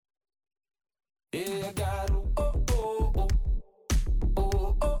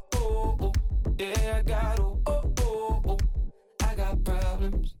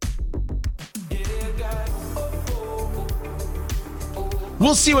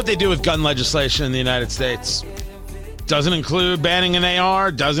We'll see what they do with gun legislation in the United States. Doesn't include banning an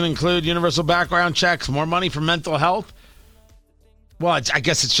AR, doesn't include universal background checks, more money for mental health. Well, I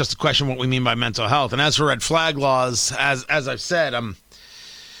guess it's just a question of what we mean by mental health. And as for red flag laws, as I've said,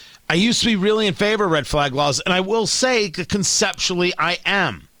 I used to be really in favor of red flag laws, and I will say that conceptually I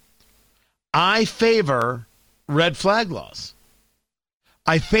am. I favor red flag laws.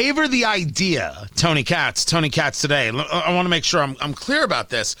 I favor the idea, Tony Katz today. I want to make sure I'm clear about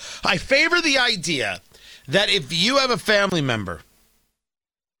this. I favor the idea that if you have a family member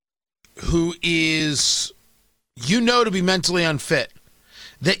who is, to be mentally unfit,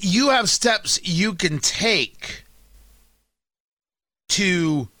 that you have steps you can take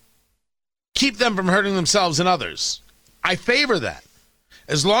to keep them from hurting themselves and others. I favor that.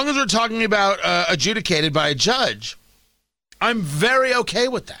 As long as we're talking about adjudicated by a judge, I'm very okay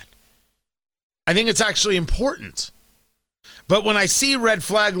with that. I think it's actually important. But when I see red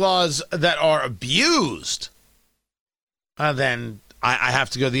flag laws that are abused, then I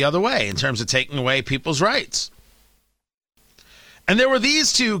have to go the other way in terms of taking away people's rights. And there were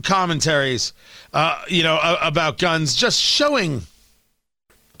these two commentaries, about guns just showing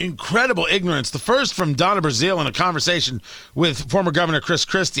incredible ignorance. The first from Donna Brazile in a conversation with former Governor Chris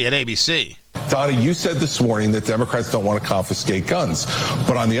Christie at ABC. Donna, you said this morning that Democrats don't want to confiscate guns.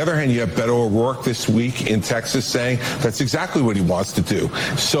 But on the other hand, you have Beto O'Rourke this week in Texas saying that's exactly what he wants to do.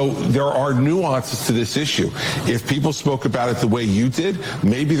 So there are nuances to this issue. If people spoke about it the way you did,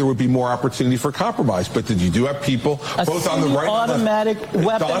 maybe there would be more opportunity for compromise. But did you do have people both on the right automatic and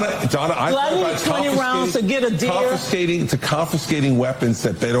left? weapon? Donna, I need 20 rounds to get a deer. Confiscating weapons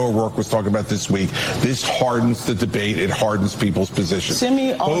that Beto O'Rourke was talking about this week. This hardens the debate. It hardens people's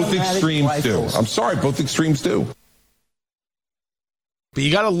position. Both extremes do. I'm sorry, both extremes do. But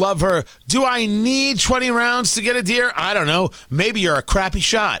you got to love her. Do I need 20 rounds to get a deer? I don't know. Maybe you're a crappy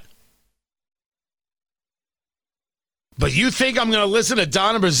shot. But you think I'm going to listen to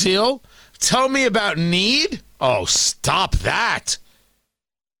Donna Brazile tell me about need? Oh, stop that.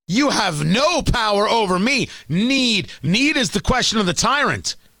 You have no power over me. Need is the question of the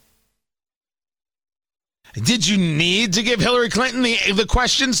tyrant. Did you need to give Hillary Clinton the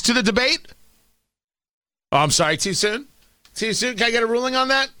questions to the debate? Oh, I'm sorry, too soon? Too soon? Can I get a ruling on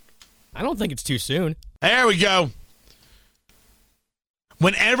that? I don't think it's too soon. There we go.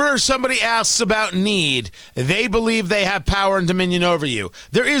 Whenever somebody asks about need, they believe they have power and dominion over you.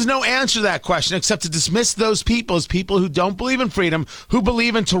 There is no answer to that question except to dismiss those people as people who don't believe in freedom, who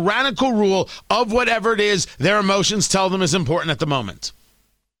believe in tyrannical rule of whatever it is their emotions tell them is important at the moment.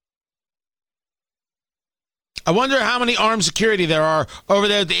 I wonder how many armed security there are over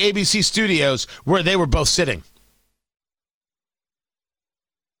there at the ABC studios where they were both sitting.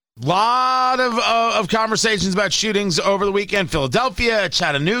 Lot of conversations about shootings over the weekend. Philadelphia,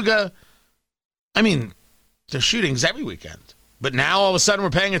 Chattanooga. I mean, there's shootings every weekend. But now all of a sudden we're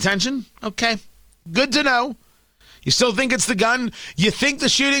paying attention? Okay, good to know. You still think it's the gun? You think the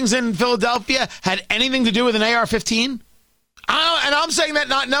shootings in Philadelphia had anything to do with an AR-15? And I'm saying that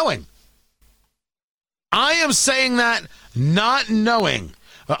not knowing. I am saying that not knowing.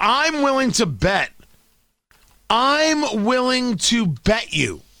 I'm willing to bet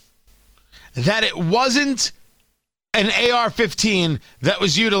you that it wasn't an AR-15 that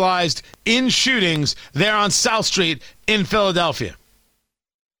was utilized in shootings there on South Street in Philadelphia.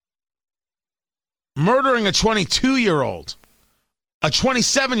 Murdering a 22-year-old, a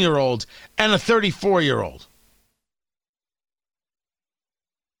 27-year-old, and a 34-year-old.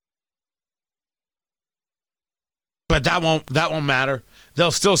 But that won't matter.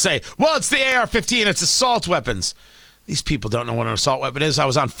 They'll still say, well, it's the AR-15, it's assault weapons. These people don't know what an assault weapon is. I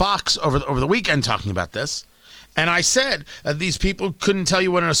was on Fox over the weekend talking about this, and I said these people couldn't tell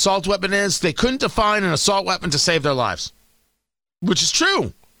you what an assault weapon is. They couldn't define an assault weapon to save their lives, which is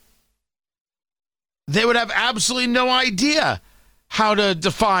true. They would have absolutely no idea how to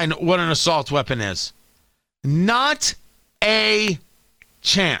define what an assault weapon is. Not a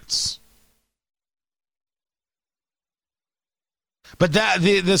chance. But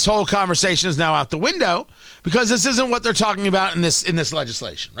this whole conversation is now out the window because this isn't what they're talking about in this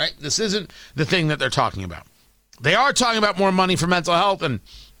legislation, right? This isn't the thing that they're talking about. They are talking about more money for mental health, and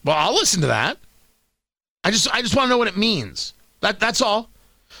well, I'll listen to that. I just want to know what it means. That's all.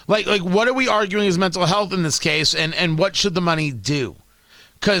 Like what are we arguing is mental health in this case, and what should the money do?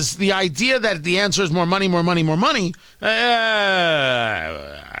 Because the idea that the answer is more money, it's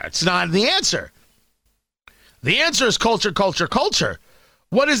not the answer. The answer is culture, culture, culture.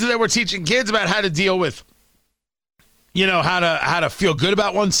 What is it that we're teaching kids about how to deal with, how to feel good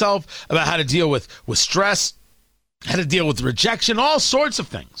about oneself, about how to deal with stress, Had to deal with rejection, all sorts of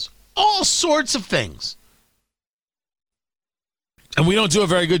things. All sorts of things. And we don't do a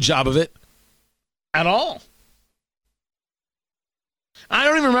very good job of it at all. I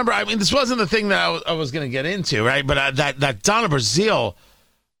don't even remember. I mean, this wasn't the thing that I was going to get into, right? But that Donna Brazile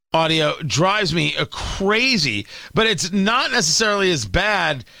audio drives me crazy. But it's not necessarily as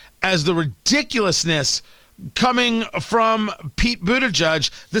bad as the ridiculousness coming from Pete Buttigieg,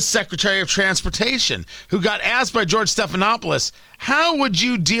 the Secretary of Transportation, who got asked by George Stephanopoulos, how would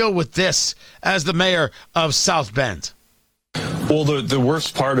you deal with this as the mayor of South Bend? Well, the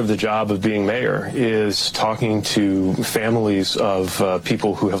worst part of the job of being mayor is talking to families of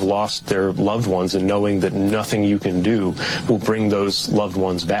people who have lost their loved ones and knowing that nothing you can do will bring those loved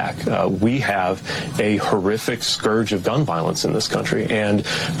ones back. We have a horrific scourge of gun violence in this country. And,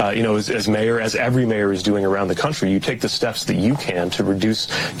 as mayor, as every mayor is doing around the country, you take the steps that you can to reduce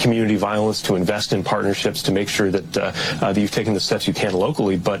community violence, to invest in partnerships, to make sure that you've taken the steps you can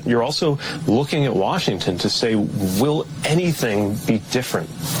locally. But you're also looking at Washington to say, will anything be different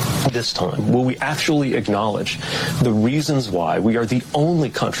this time? Will we actually acknowledge the reasons why we are the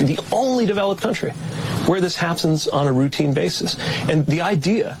only country, the only developed country, where this happens on a routine basis? And the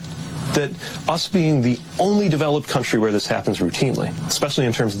idea that us being the only developed country where this happens routinely, especially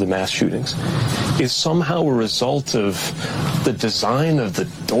in terms of the mass shootings, is somehow a result of the design of the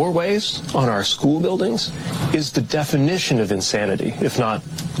doorways on our school buildings is the definition of insanity, if not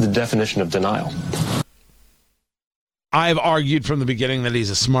the definition of denial. I've argued from the beginning that he's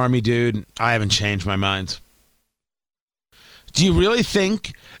a smarmy dude. I haven't changed my mind. Do you really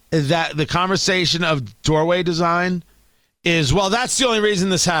think that the conversation of doorway design is, well, that's the only reason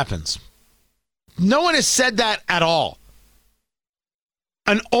this happens? No one has said that at all.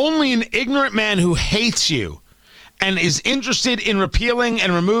 And only an ignorant man who hates you and is interested in repealing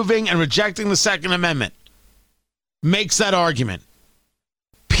and removing and rejecting the Second Amendment makes that argument.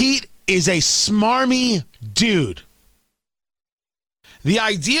 Pete is a smarmy dude. The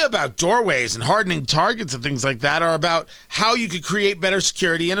idea about doorways and hardening targets and things like that are about how you could create better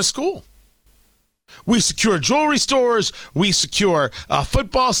security in a school. We secure jewelry stores. We secure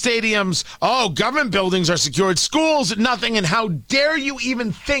football stadiums. Oh, government buildings are secured. Schools, nothing. And how dare you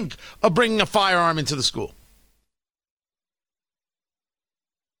even think of bringing a firearm into the school?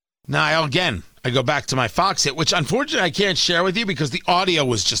 Now, again, I go back to my Fox hit, which unfortunately I can't share with you because the audio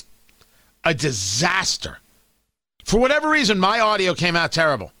was just a disaster. For whatever reason, my audio came out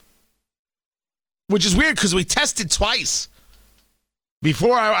terrible. Which is weird because we tested twice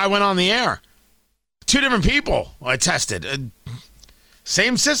before I went on the air. Two different people I tested.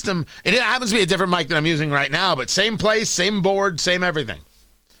 Same system. It happens to be a different mic than I'm using right now, but same place, same board, same everything.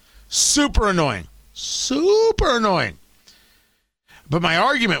 Super annoying. Super annoying. But my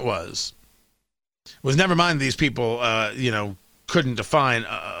argument was never mind these people, couldn't define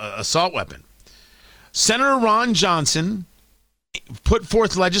an assault weapon. Senator Ron Johnson put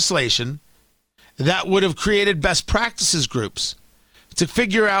forth legislation that would have created best practices groups to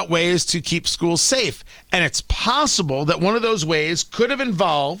figure out ways to keep schools safe. And it's possible that one of those ways could have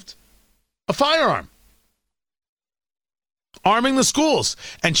involved a firearm. Arming the schools.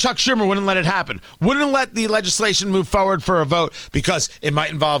 And Chuck Schumer wouldn't let it happen. Wouldn't let the legislation move forward for a vote because it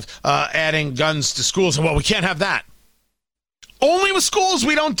might involve adding guns to schools. And, well, we can't have that. Only with schools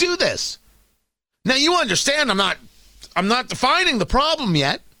we don't do this. Now, you understand I'm not defining the problem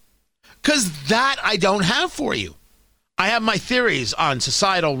yet because that I don't have for you. I have my theories on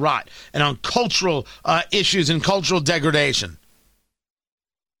societal rot and on cultural issues and cultural degradation.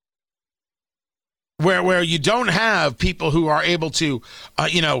 Where you don't have people who are able to,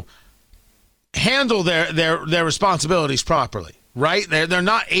 handle their responsibilities properly, right? They're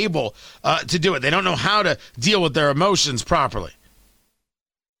not able to do it. They don't know how to deal with their emotions properly.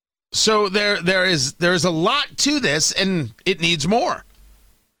 So there is a lot to this, and it needs more.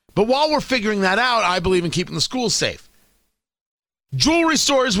 But while we're figuring that out, I believe in keeping the schools safe. Jewelry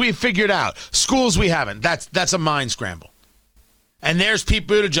stores we've figured out. Schools we haven't. That's a mind scramble. And there's Pete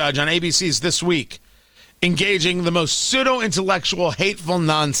Buttigieg on ABC's This Week engaging the most pseudo-intellectual, hateful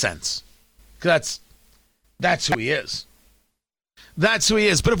nonsense. That's who he is. That's who he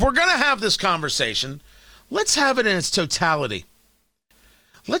is. But if we're going to have this conversation, let's have it in its totality.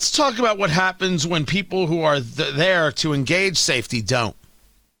 Let's talk about what happens when people who are there to engage safety don't.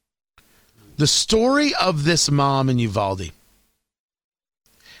 The story of this mom in Uvalde.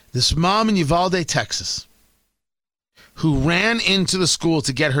 This mom in Uvalde, Texas, who ran into the school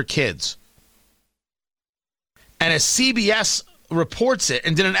to get her kids. And as CBS reports it,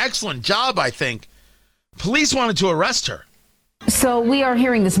 and did an excellent job, I think, police wanted to arrest her. So we are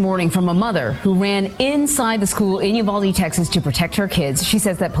hearing this morning from a mother who ran inside the school in Uvalde, Texas to protect her kids. She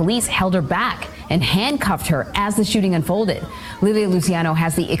says that police held her back and handcuffed her as the shooting unfolded. Lilia Luciano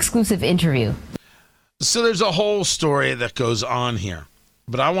has the exclusive interview. So there's a whole story that goes on here,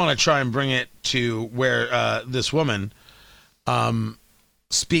 but I want to try and bring it to where this woman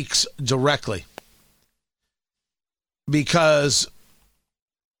speaks directly. Because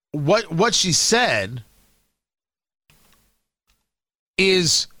what she said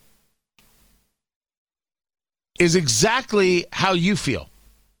is exactly how you feel.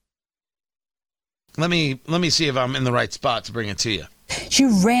 Let me see if I'm in the right spot to bring it to you. She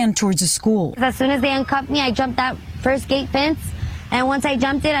ran towards the school. As soon as they uncuffed me, I jumped that first gate fence, and once I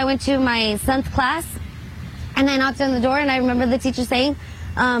jumped it, I went to my son's class, and I knocked on the door, and I remember the teacher saying,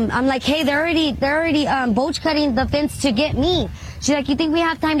 I'm like, hey, they're already boach cutting the fence to get me. She's like, you think we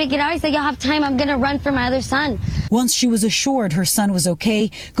have time to get out? I said, y'all have time. I'm going to run for my other son. Once she was assured her son was okay,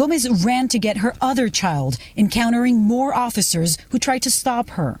 Gomez ran to get her other child, encountering more officers who tried to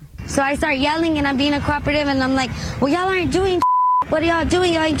stop her. So I start yelling, and I'm being a cooperative, and I'm like, well, y'all aren't doing what are y'all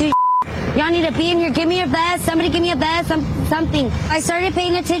doing? Y'all ain't doing y'all need to be in here. Give me your vest. Somebody give me a vest, something. I started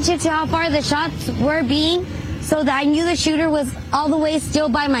paying attention to how far the shots were being, so that I knew the shooter was all the way still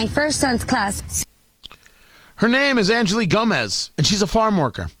by my first son's class. Her name is Angelique Gomez, and she's a farm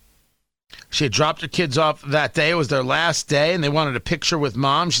worker. She had dropped her kids off that day. It was their last day, and they wanted a picture with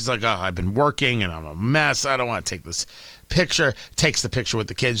mom. She's like, oh, I've been working, and I'm a mess. I don't want to take this picture. Takes the picture with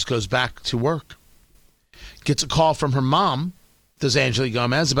the kids, goes back to work. Gets a call from her mom, does Angelique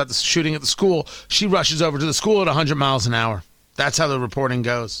Gomez, about the shooting at the school. She rushes over to the school at 100 miles an hour. That's how the reporting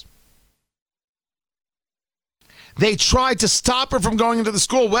goes. They tried to stop her from going into the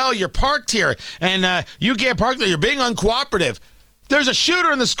school. Well, you're parked here, and you can't park there. You're being uncooperative. There's a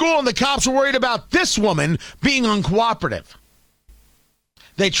shooter in the school, and the cops were worried about this woman being uncooperative.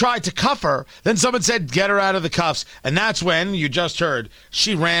 They tried to cuff her. Then someone said, get her out of the cuffs. And that's when, you just heard,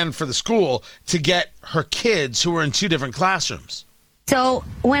 she ran for the school to get her kids who were in two different classrooms. So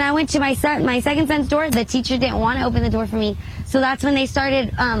when I went to my second son's door, the teacher didn't want to open the door for me. So that's when they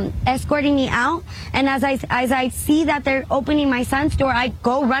started escorting me out. And as I see that they're opening my son's door, I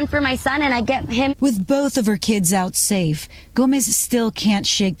go run for my son and I get him. With both of her kids out safe, Gomez still can't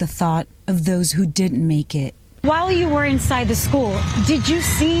shake the thought of those who didn't make it. While you were inside the school, did you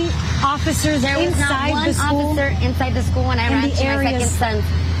see officers there was inside not one the school? Officer inside the school when I ran to my second son's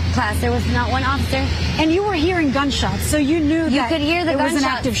class. There was not one officer. And you were hearing gunshots, so you knew that you could hear the gunshots. Was an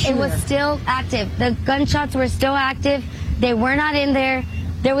active shooter. It was still active. The gunshots were still active. They were not in there.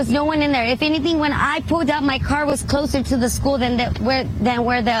 There was no one in there. If anything, when I pulled up, my car was closer to the school than where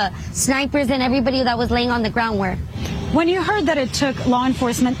the snipers and everybody that was laying on the ground were. When you heard that it took law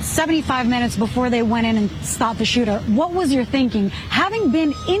enforcement 75 minutes before they went in and stopped the shooter, what was your thinking, having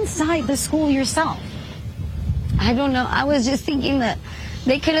been inside the school yourself? I don't know. I was just thinking that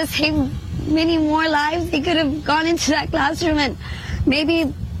they could have saved many more lives. They could have gone into that classroom and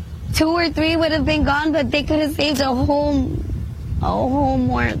maybe 2 or 3 would have been gone, but they could have saved the whole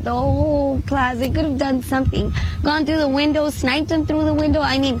class. They could have done something. Gone through the window, sniped them through the window.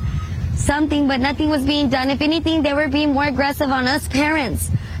 I mean, something, but nothing was being done. If anything, they were being more aggressive on us parents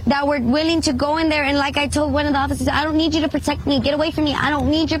that were willing to go in there. And like I told one of the officers, I don't need you to protect me. Get away from me. I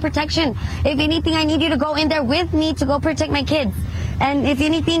don't need your protection. If anything, I need you to go in there with me to go protect my kids. And if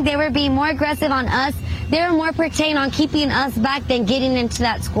anything, they were being more aggressive on us. They were more pertained on keeping us back than getting into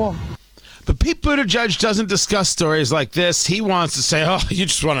that school. But Pete Buttigieg doesn't discuss stories like this. He wants to say, oh, you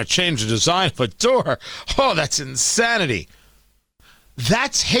just want to change the design of a door. Oh, that's insanity.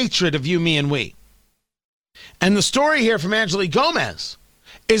 That's hatred of you, me, and we. And the story here from Angelique Gomez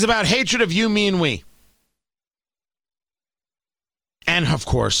is about hatred of you, me, and we. And, of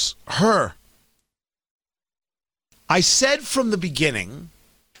course, her. I said from the beginning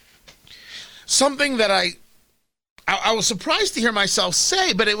something that I was surprised to hear myself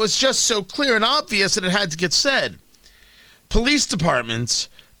say, but it was just so clear and obvious that it had to get said. Police departments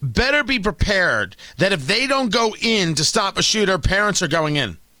better be prepared that if they don't go in to stop a shooter, parents are going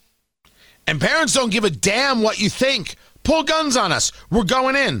in. And parents don't give a damn what you think. Pull guns on us. We're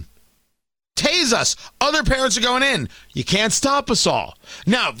going in. Tase us. Other parents are going in. You can't stop us all.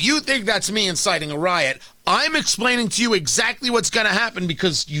 Now, if you think that's me inciting a riot, I'm explaining to you exactly what's going to happen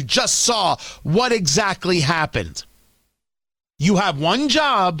because you just saw what exactly happened. You have one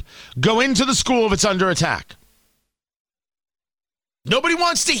job. Go into the school if it's under attack. Nobody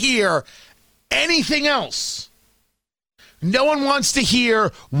wants to hear anything else. No one wants to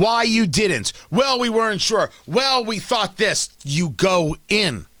hear why you didn't. Well, we weren't sure. Well, we thought this. You go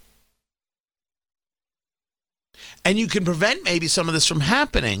in. And you can prevent maybe some of this from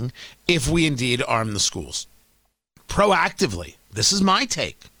happening if we indeed arm the schools proactively. This is my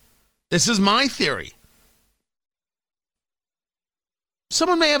take. This is my theory.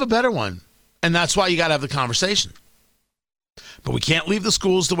 Someone may have a better one, and that's why you got to have the conversation. But we can't leave the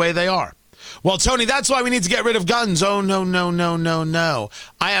schools the way they are. Well, Tony, that's why we need to get rid of guns. Oh, no.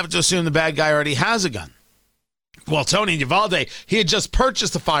 I have to assume the bad guy already has a gun. Well, Tony Uvalde, he had just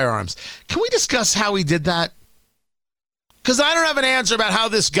purchased the firearms. Can we discuss how he did that? Because I don't have an answer about how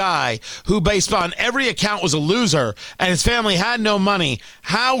this guy, who based on every account was a loser and his family had no money,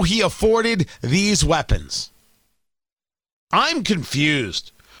 how he afforded these weapons. I'm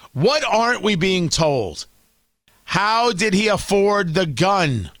confused. What aren't we being told? How did he afford the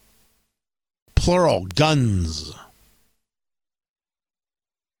gun? Plural, guns.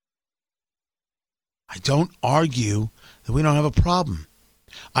 I don't argue that we don't have a problem.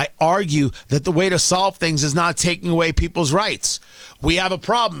 I argue that the way to solve things is not taking away people's rights. We have a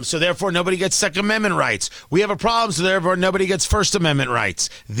problem, so therefore nobody gets Second Amendment rights. We have a problem, so therefore nobody gets First Amendment rights.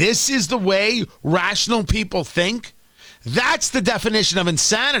 This is the way rational people think. That's the definition of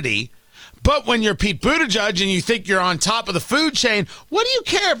insanity. But when you're Pete Buttigieg and you think you're on top of the food chain, what do you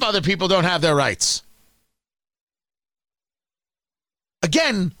care if other people don't have their rights?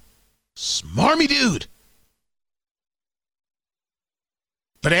 Again, smarmy dude.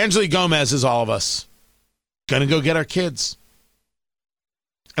 But Angelique Gomez is all of us. Gonna go get our kids.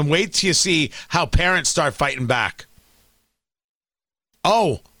 And wait till you see how parents start fighting back.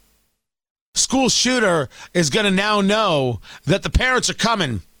 Oh, school shooter is going to now know that the parents are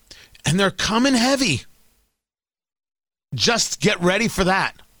coming, and they're coming heavy. Just get ready for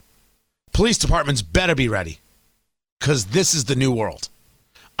that. Police departments better be ready, because this is the new world.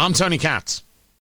 I'm Tony Katz.